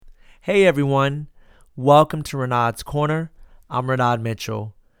Hey everyone, welcome to Renard's Corner. I'm Renard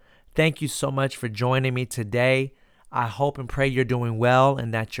Mitchell. Thank you so much for joining me today. I hope and pray you're doing well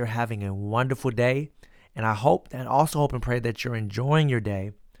and that you're having a wonderful day. And I hope and also hope and pray that you're enjoying your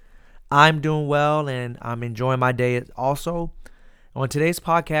day. I'm doing well and I'm enjoying my day also. On today's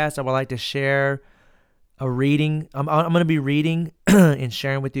podcast, I would like to share a reading. I'm going to be reading and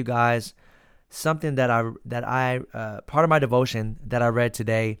sharing with you guys something that I part of my devotion that I read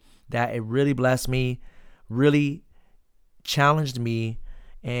today, that it really blessed me, really challenged me,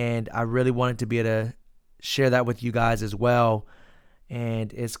 and I really wanted to be able to share that with you guys as well.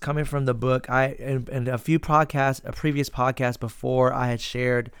 And it's coming from the book. In a previous podcast before, I had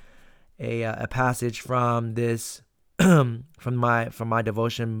shared a passage from this from my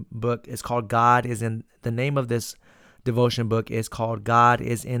devotion book. It's called God is in the name of this devotion book is called God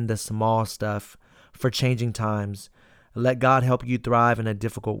is in the Small Stuff for Changing Times. Let God help you thrive in a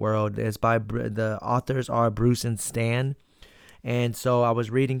difficult world. It's by the authors are Bruce and Stan. And so I was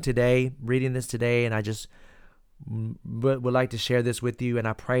reading this today, and I just would like to share this with you. And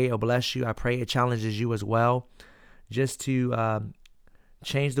I pray it'll bless you. I pray it challenges you as well, just to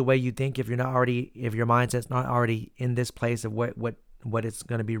change the way you think. If your mindset's not already in this place of what it's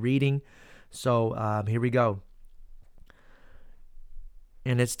going to be reading. So here we go.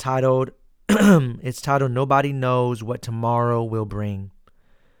 And it's titled Nobody Knows What Tomorrow Will Bring.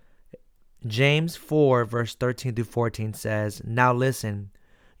 James 4 verse 13 through 14 says, "Now listen,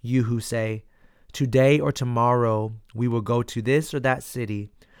 you who say, today or tomorrow we will go to this or that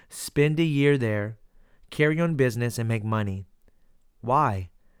city, spend a year there, carry on business and make money. Why?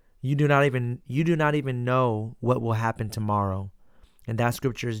 You do not even know what will happen tomorrow." And that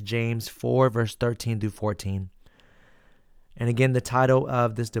scripture is James 4 verse 13 through 14. And again, the title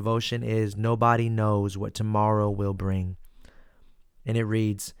of this devotion is Nobody Knows What Tomorrow Will Bring. And it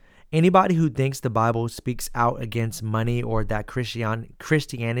reads, "Anybody who thinks the Bible speaks out against money or that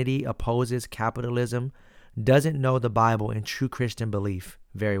Christianity opposes capitalism doesn't know the Bible and true Christian belief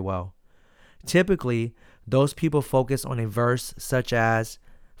very well. Typically, those people focus on a verse such as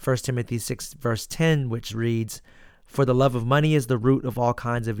 1 Timothy 6 verse 10, which reads, 'For the love of money is the root of all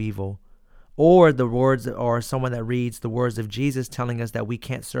kinds of evil.' Or someone that reads the words of Jesus telling us that we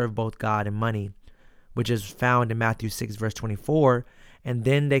can't serve both God and money, which is found in Matthew 6 verse 24, and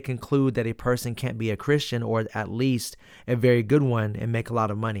then they conclude that a person can't be a Christian or at least a very good one and make a lot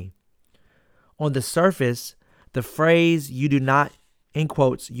of money. On the surface, the phrase you do not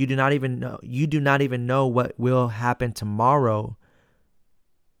even know what will happen tomorrow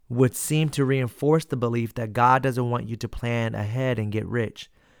would seem to reinforce the belief that God doesn't want you to plan ahead and get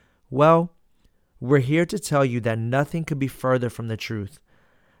rich. Well, we're here to tell you that nothing could be further from the truth.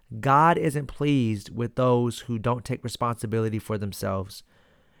 God isn't pleased with those who don't take responsibility for themselves.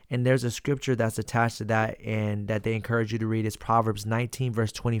 And there's a scripture that's attached to that and that they encourage you to read. Is Proverbs 19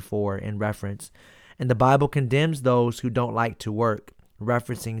 verse 24 in reference. And the Bible condemns those who don't like to work,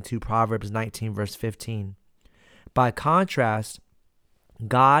 referencing to Proverbs 19 verse 15. By contrast,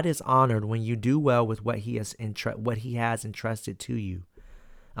 God is honored when you do well with what he has entrusted to you.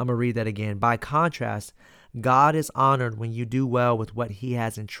 I'm going to read that again. By contrast, God is honored when you do well with what he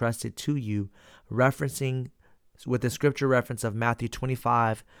has entrusted to you, referencing with the scripture reference of Matthew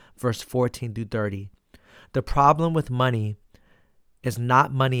 25, verse 14 through 30. The problem with money is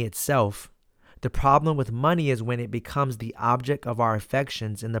not money itself. The problem with money is when it becomes the object of our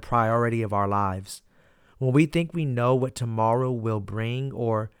affections and the priority of our lives. When we think we know what tomorrow will bring,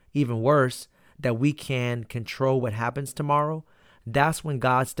 or even worse, that we can control what happens tomorrow, that's when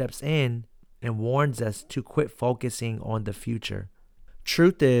God steps in and warns us to quit focusing on the future.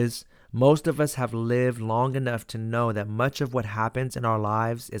 Truth is, most of us have lived long enough to know that much of what happens in our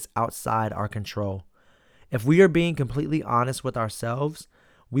lives is outside our control. If we are being completely honest with ourselves,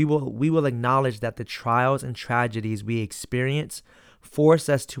 we will acknowledge that the trials and tragedies we experience force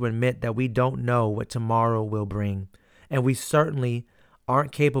us to admit that we don't know what tomorrow will bring, and we certainly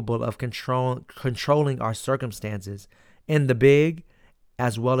aren't capable of controlling our circumstances in the big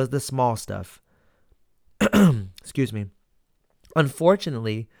as well as the small stuff. Excuse me.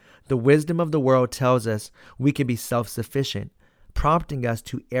 Unfortunately, the wisdom of the world tells us we can be self-sufficient, prompting us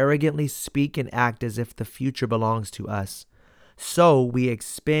to arrogantly speak and act as if the future belongs to us. So we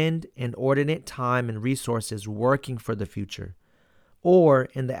expend inordinate time and resources working for the future. Or,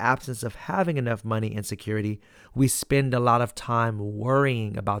 in the absence of having enough money and security, we spend a lot of time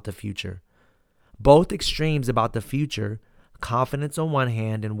worrying about the future. Both extremes about the future, confidence on one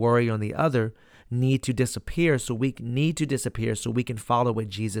hand and worry on the other, need to disappear so we can follow what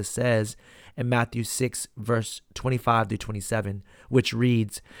Jesus says in Matthew 6 verse 25 through 27, which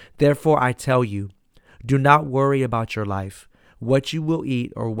reads, "Therefore I tell you, do not worry about your life, what you will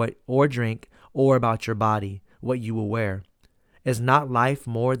eat or drink, or about your body, what you will wear. Is not life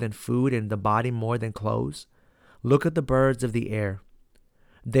more than food and the body more than clothes? Look at the birds of the air.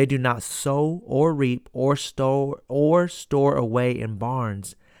 They do not sow or reap or store away in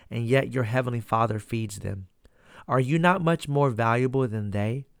barns, and yet your heavenly Father feeds them. Are you not much more valuable than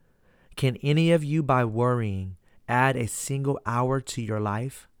they? Can any of you, by worrying, add a single hour to your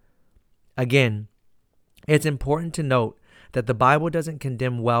life?" Again, it's important to note that the Bible doesn't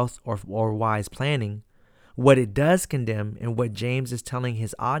condemn wealth or wise planning. What it does condemn, and what James is telling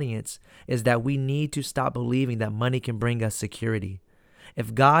his audience, is that we need to stop believing that money can bring us security.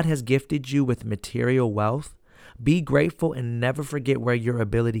 If God has gifted you with material wealth, be grateful and never forget where your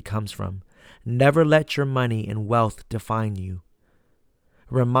ability comes from. Never let your money and wealth define you.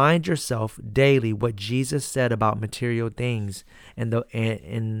 Remind yourself daily what Jesus said about material things, and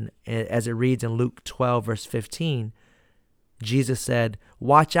as it reads in Luke 12, verse 15, Jesus said,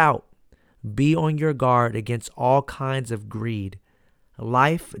 "Watch out. Be on your guard against all kinds of greed.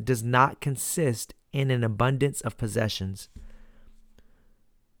 Life does not consist in an abundance of possessions."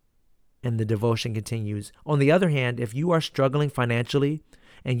 And the devotion continues. On the other hand, if you are struggling financially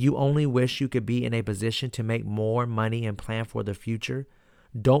and you only wish you could be in a position to make more money and plan for the future,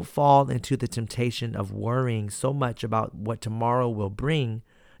 don't fall into the temptation of worrying so much about what tomorrow will bring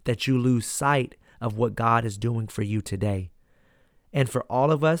that you lose sight of what God is doing for you today. And for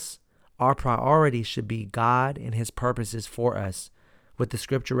all of us, our priority should be God and his purposes for us, with the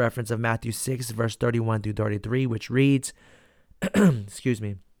scripture reference of Matthew 6, verse 31 through 33, which reads, excuse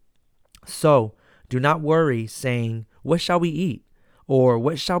me, "So do not worry, saying, 'What shall we eat?' Or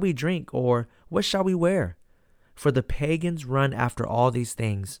 'What shall we drink?' Or 'What shall we wear?' For the pagans run after all these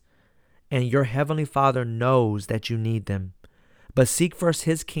things, and your heavenly Father knows that you need them. But seek first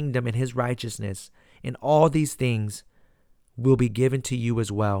his kingdom and his righteousness, and all these things will be given to you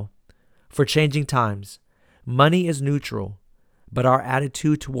as well." For changing times, money is neutral, but our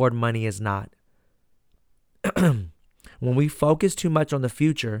attitude toward money is not. When we focus too much on the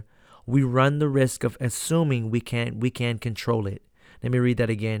future, we run the risk of assuming we can control it. Let me read that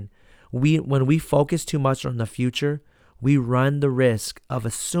again. When we focus too much on the future, we run the risk of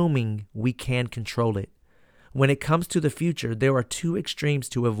assuming we can control it. When it comes to the future, there are two extremes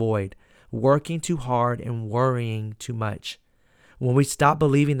to avoid: working too hard and worrying too much. When we stop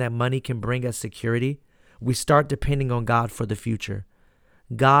believing that money can bring us security, we start depending on God for the future.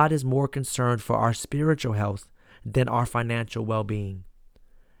 God is more concerned for our spiritual health than our financial well-being.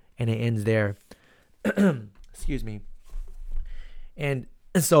 And it ends there. Excuse me. And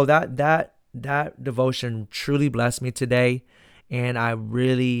so that devotion truly blessed me today, and I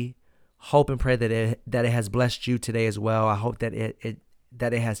really hope and pray that it has blessed you today as well. I hope that it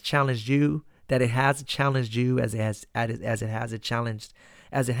has challenged you, as it has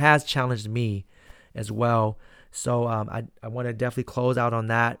challenged me as well. So I want to definitely close out on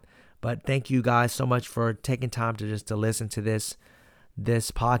that. But thank you guys so much for taking time to listen to this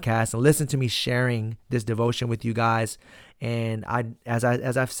podcast and listen to me sharing this devotion with you guys. And as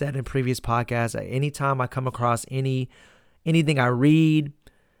I've said in previous podcasts, anytime I come across anything I read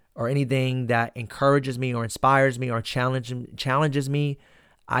or anything that encourages me or inspires me or challenges me,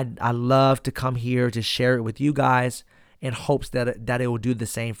 I love to come here to share it with you guys in hopes that it will do the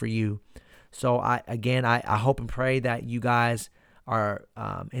same for you. So I hope and pray that you guys are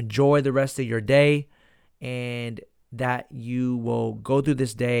enjoy the rest of your day, and that you will go throughout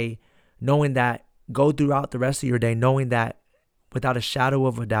the rest of your day knowing that without a shadow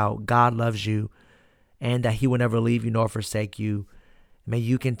of a doubt, God loves you and that he will never leave you nor forsake you. May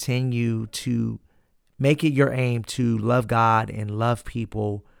you continue to make it your aim to love God and love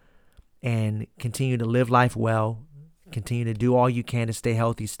people and continue to live life well. Continue to do all you can to stay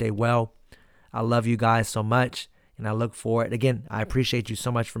healthy, stay well. I love you guys so much, and I look forward. Again, I appreciate you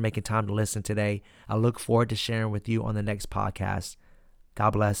so much for making time to listen today. I look forward to sharing with you on the next podcast.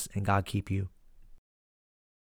 God bless and God keep you.